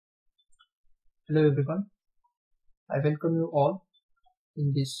Hello everyone, I welcome you all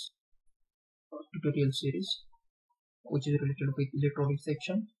in this tutorial series which is related with electronic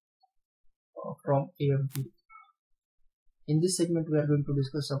section from AMV. In this segment we are going to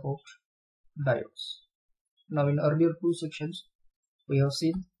discuss about diodes. Now in earlier two sections we have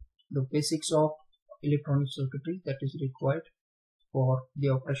seen the basics of electronic circuitry that is required for the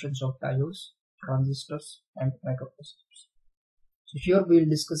operations of diodes, transistors and microprocessors. So here we will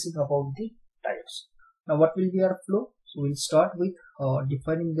discussing about the diodes. Now what will be our flow? So we'll start with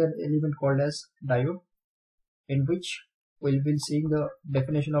defining the element called as diode, in which we'll be seeing the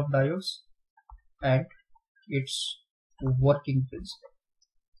definition of diodes and its working principle.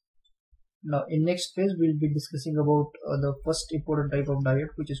 Now in next phase we'll be discussing about the first important type of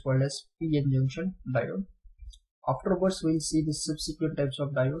diode, which is called as PN junction diode. Afterwards we'll see the subsequent types of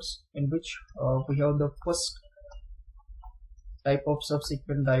diodes, in which we have the first type of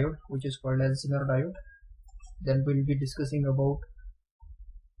subsequent diode, which is called as Zener diode. Then we'll be discussing about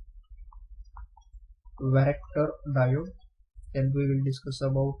varactor diode. Then we will discuss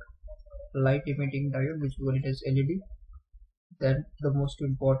about light emitting diode, which we call it as LED. Then the most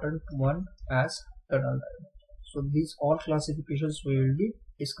important one as tunnel diode. So these all classifications we will be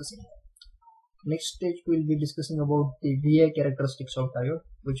discussing. Next stage we will be discussing about the VI characteristics of diode,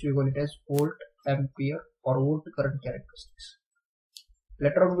 which we call it as volt ampere or volt current characteristics.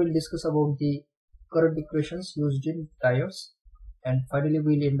 Later on we'll discuss about the current equations used in diodes, and finally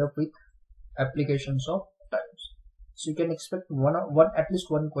we'll end up with applications of diodes. So you can expect at least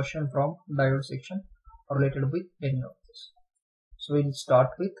one question from diode section related with any of this. So we'll start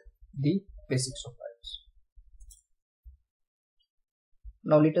with the basics of diodes.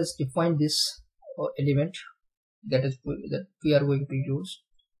 Now let us define this element that we are going to use.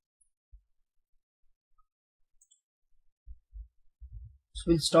 So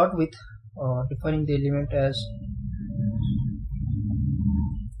we'll start with defining the element as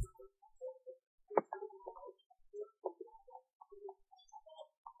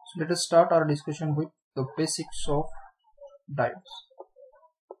let us start our discussion with the basics of diodes.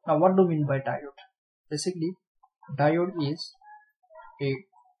 Now what do we mean by diode? Basically diode is a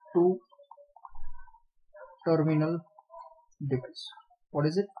two-terminal device. What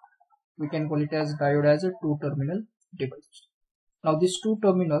is it? We can call it as diode as a two-terminal device. Now these two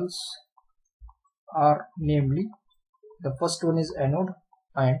terminals are namely, the first one is anode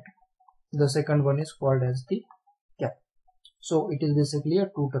and the second one is called as the cathode. So it is basically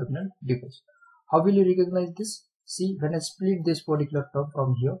a two-terminal device. How will you recognize this? See, when I split this particular term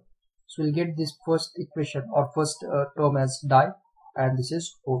from here, so we'll get this first equation or first term as di, and this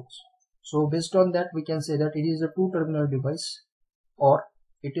is volts. So based on that we can say that it is a two-terminal device, or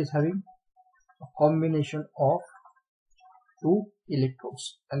it is having a combination of two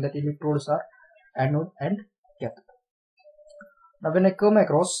electrodes, and that electrodes are anode and cathode. Now when I come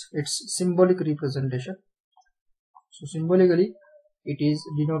across its symbolic representation, so symbolically it is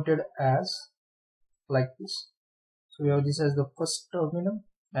denoted as like this. So we have this as the first terminal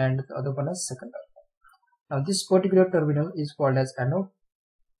and the other one as second terminal. Now this particular terminal is called as anode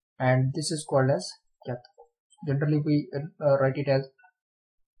and this is called as cathode. Generally we write it as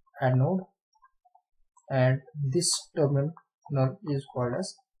anode, and this terminal is called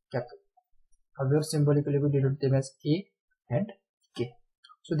as cathode. However, symbolically we denote them as A and K.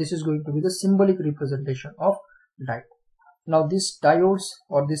 So this is going to be the symbolic representation of diode. Now this diodes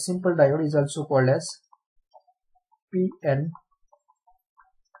or this simple diode is also called as PN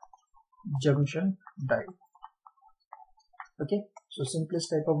junction diode. Okay, so simplest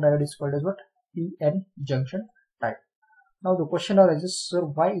type of diode is called as what? PN junction diode. Now the question arises, sir,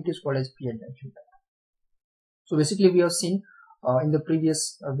 why it is called as PN junction diode? So basically we have seen in the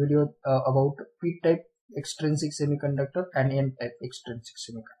previous video about p-type extrinsic semiconductor and n-type extrinsic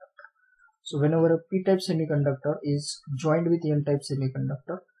semiconductor. So whenever a p-type semiconductor is joined with n-type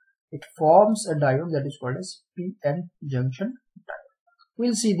semiconductor, it forms a diode that is called as PN junction diode.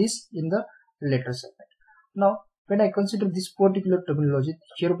 We'll see this in the later segment. Now when I consider this particular terminology,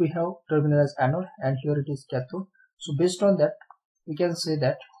 here we have terminal as anode and here it is cathode. So based on that we can say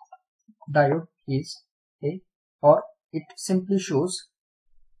that diode is it simply shows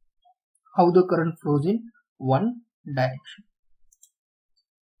how the current flows in one direction.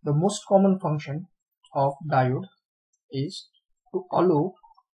 The most common function of diode is to allow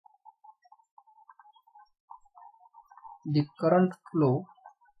the current flow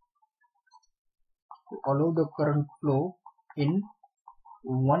in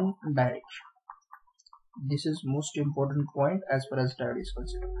one direction. This is most important point as far as diode is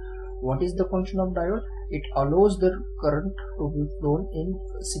concerned. What is the function of diode? It allows the current to be flown in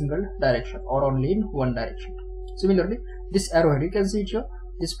a single direction or only in one direction. Similarly, this arrowhead, you can see it here,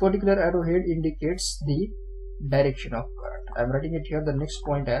 this particular arrowhead indicates the direction of current. I am writing it here, the next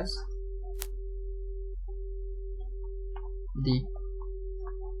point as the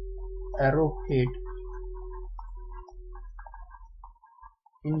arrowhead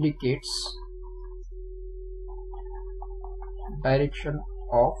indicates direction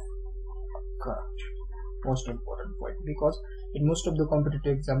of current. Most important point, because in most of the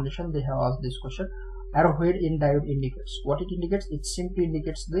competitive examination they have asked this question. Arrowhead in diode indicates. What it indicates? It simply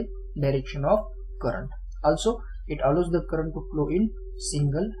indicates the direction of current. Also, it allows the current to flow in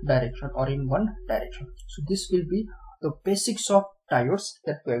single direction or in one direction. So this will be the basics of diodes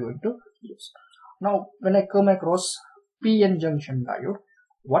that we are going to use. Now, when I come across PN junction diode,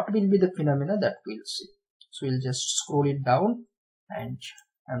 what will be the phenomena that we'll see? So we'll just scroll it down, and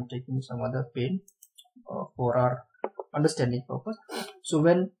I'm taking some other pen for our understanding purpose. So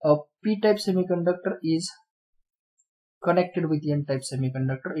when a p-type semiconductor is connected with n-type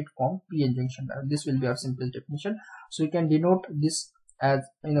semiconductor, it forms PN junction diode. This will be our simple definition. So you can denote this as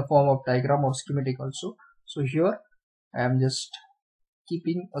in a form of diagram or schematic also. So here I am just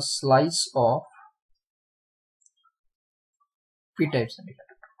keeping a slice of p-type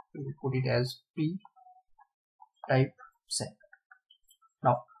semiconductor. We will put it as p-type semiconductor.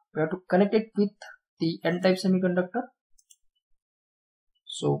 Now we have to connect it with the n-type semiconductor.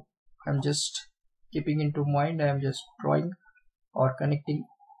 So I'm just keeping into mind, I am just drawing or connecting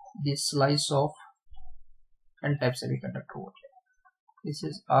this slice of n-type semiconductor over here. This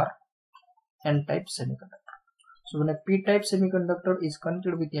is our n-type semiconductor. So when a p-type semiconductor is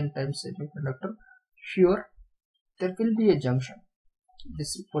connected with n-type semiconductor, here there will be a junction.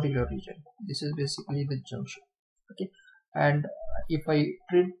 This particular region, this is basically the junction. Okay, and if I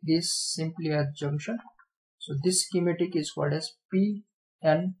treat this simply as junction, so this schematic is called as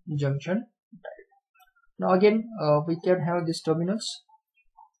PN junction diode. Now again, we can have these terminals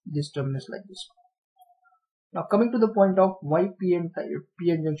like this. Now coming to the point of why PN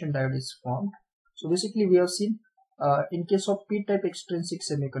junction diode is formed. So basically we have seen in case of p-type extrinsic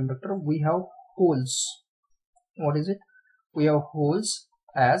semiconductor, we have holes. What is it? We have holes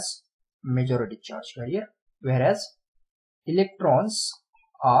as majority charge carrier, whereas electrons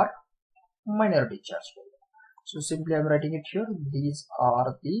are minority charge carrier. So simply I am writing it here. These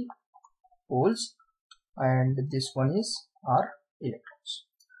are the holes and this one is our electrons.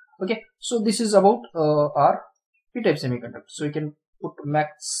 Okay, so this is about our p-type semiconductor. So you can put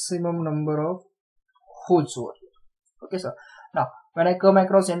maximum number of holes over here. Okay, sir. Now when I come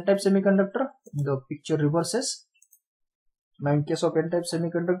across n-type semiconductor, the picture reverses. Now in case of n-type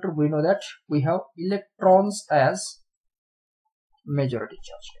semiconductor, we know that we have electrons as majority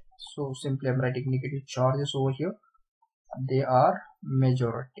charge. So simply I'm writing negative charges over here. They are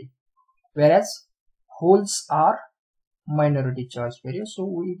majority, whereas holes are minority charge carrier. So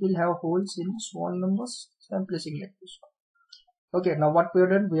we will have holes in small numbers. So I'm placing like this one. Okay, now what we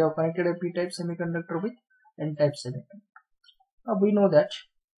have done, we have connected a p-type semiconductor with n-type semiconductor. Now we know that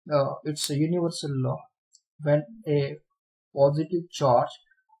it's a universal law. When a positive charge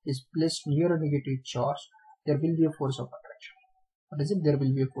is placed near a negative charge, there will be a force of attraction. What is it? There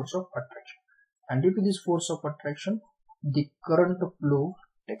will be a force of attraction, and due to this force of attraction, the current flow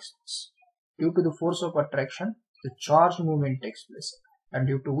takes place. Due to the force of attraction, the charge movement takes place, and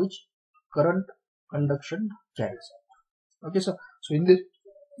due to which current conduction carries out. Okay, so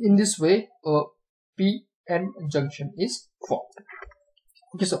in this way, p-n junction is formed.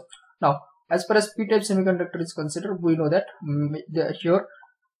 Okay, so now as far as p-type semiconductor is considered, we know that here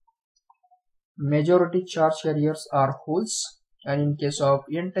majority charge carriers are holes, and in case of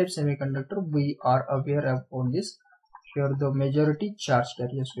n-type semiconductor, we are aware of on this. Here the majority charge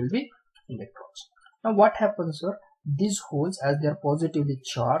carriers will be electrons. Now what happens, sir? These holes, as they are positively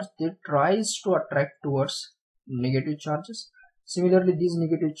charged, they tries to attract towards negative charges. Similarly, these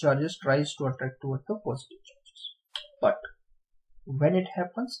negative charges tries to attract towards the positive charges. But when it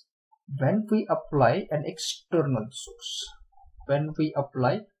happens, when we apply an external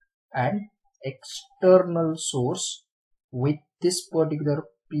source, with this particular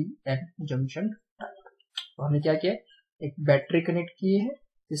PN junction diode, तो हमने क्या किया, एक battery connect की है,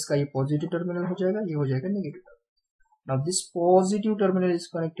 इसका ये positive terminal हो जाएगा, ये हो जाएगा negative terminal. Now this positive terminal is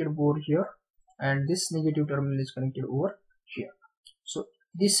connected over here and this negative terminal is connected over here. So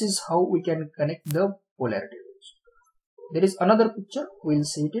this is how we can connect the polarity. There is another picture, we will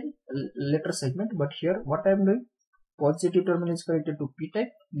see it in later segment, but here what I am doing, positive terminal is connected to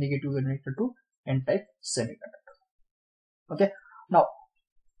p-type, negative connected to n-type semiconductor. Okay, now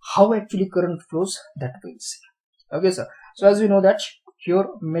how actually current flows, that we'll see. Okay sir, so as we know that here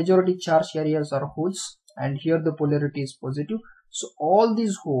majority charge carriers are holes and here the polarity is positive, so all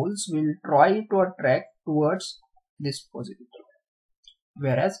these holes will try to attract towards this positive,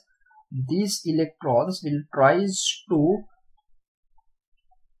 whereas these electrons will try to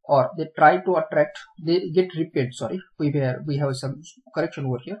attract, they get repelled. Sorry, we have some correction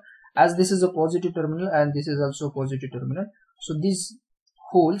over here, as this is a positive terminal and this is also a positive terminal, so these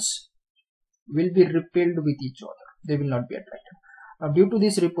holes will be repelled with each other, they will not be attracted. Now due to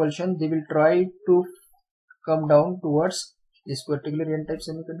this repulsion, they will try to come down towards this particular n-type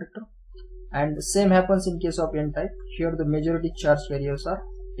semiconductor, and the same happens in case of n-type. Here the majority charge carriers are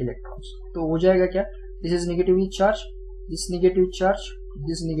electrons. तो हो जाएगा क्या, this is negatively charged, this negative charge,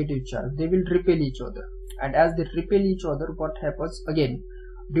 this negative charge, they will repel each other, and as they repel each other, what happens again,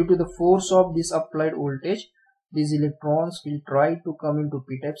 due to the force of this applied voltage, these electrons will try to come into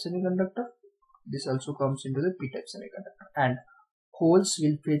p-type semiconductor, this also comes into the p-type semiconductor, and holes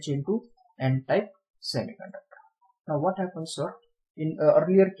will fetch into n-type semiconductor. Now what happens, sir, in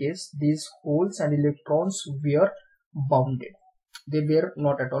earlier case these holes and electrons were bounded, they were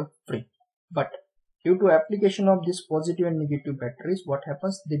not at all free, but due to application of this positive and negative batteries, what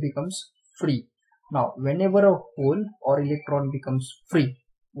happens, they becomes free. Now whenever a hole or electron becomes free,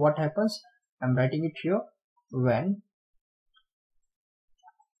 what happens, I'm writing it here, when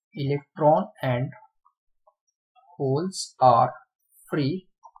electron and holes are free,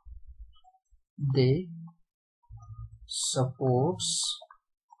 they supports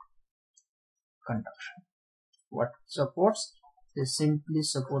conduction. What supports? They simply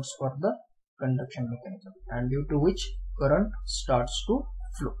supports for the conduction mechanism, and due to which current starts to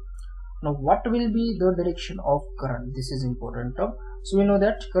flow. Now what will be the direction of current? This is important term. So we know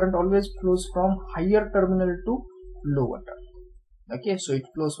that current always flows from higher terminal to lower terminal. Okay, so it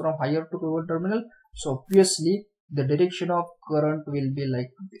flows from higher to lower terminal, so obviously the direction of current will be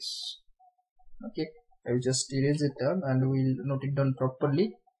like this. Okay, I will just erase it down and we'll note it down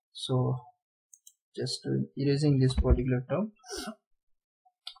properly. So just erasing this particular term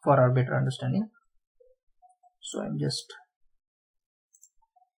for our better understanding. So I'm just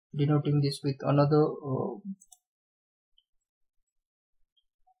denoting this with another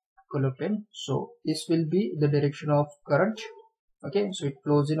color pen. So this will be the direction of current. Okay, so it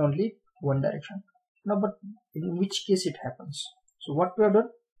flows in only one direction. Now but in which case it happens? So what we have done,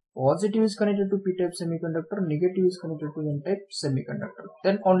 positive is connected to p-type semiconductor, negative is connected to n-type semiconductor,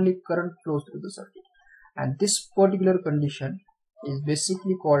 then only current flows through the circuit, and this particular condition is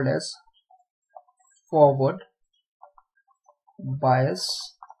basically called as forward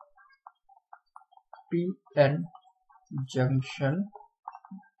bias p-n junction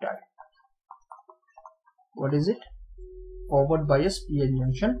type. What is it? Forward bias p-n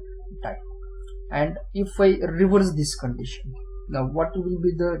junction type. And if I reverse this condition, now what will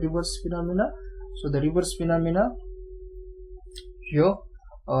be the reverse phenomena? So the reverse phenomena, here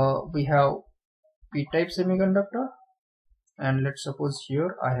we have p-type semiconductor, and let's suppose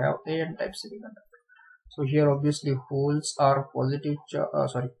here I have a n-type semiconductor. So here obviously holes are positive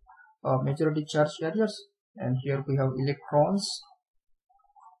majority charge carriers, and here we have electrons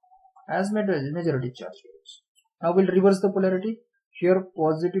as majority charge carriers. Now we'll reverse the polarity. Here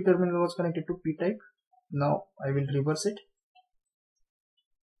positive terminal was connected to p-type, now I will reverse it,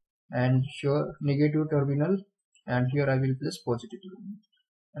 and here negative terminal, and here I will place positive terminal,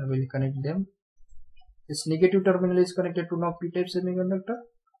 and we'll connect them. This negative terminal is connected to now p-type semiconductor,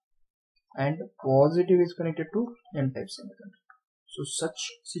 and positive is connected to n-type semiconductor. So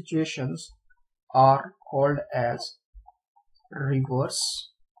such situations are called as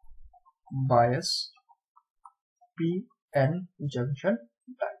reverse bias p-n junction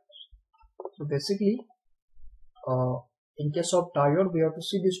types. So basically in case of diode, we have to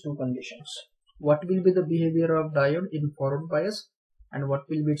see these two conditions. What will be the behavior of diode in forward bias, and what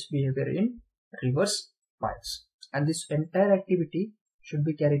will be its behavior in reverse bias, and this entire activity should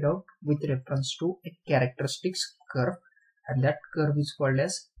be carried out with reference to a characteristics curve, and that curve is called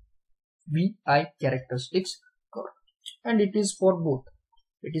as VI characteristics curve, and it is for both,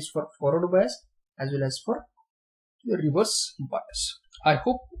 it is for forward bias as well as for the reverse bias. I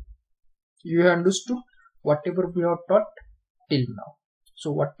hope you have understood whatever we have taught till now.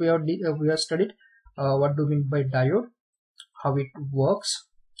 So what we have studied, what do we mean by diode, how it works,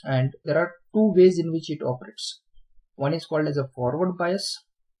 and there are two ways in which it operates. One is called as a forward bias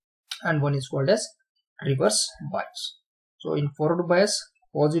and one is called as reverse bias. So in forward bias,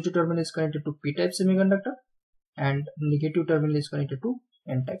 positive terminal is connected to p-type semiconductor and negative terminal is connected to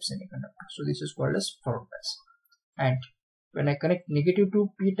n-type semiconductor. So this is called as forward bias. And When I connect negative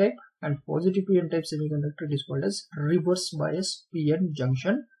to p type and positive to n type semiconductor, it is called as reverse bias p-n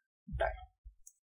junction diode.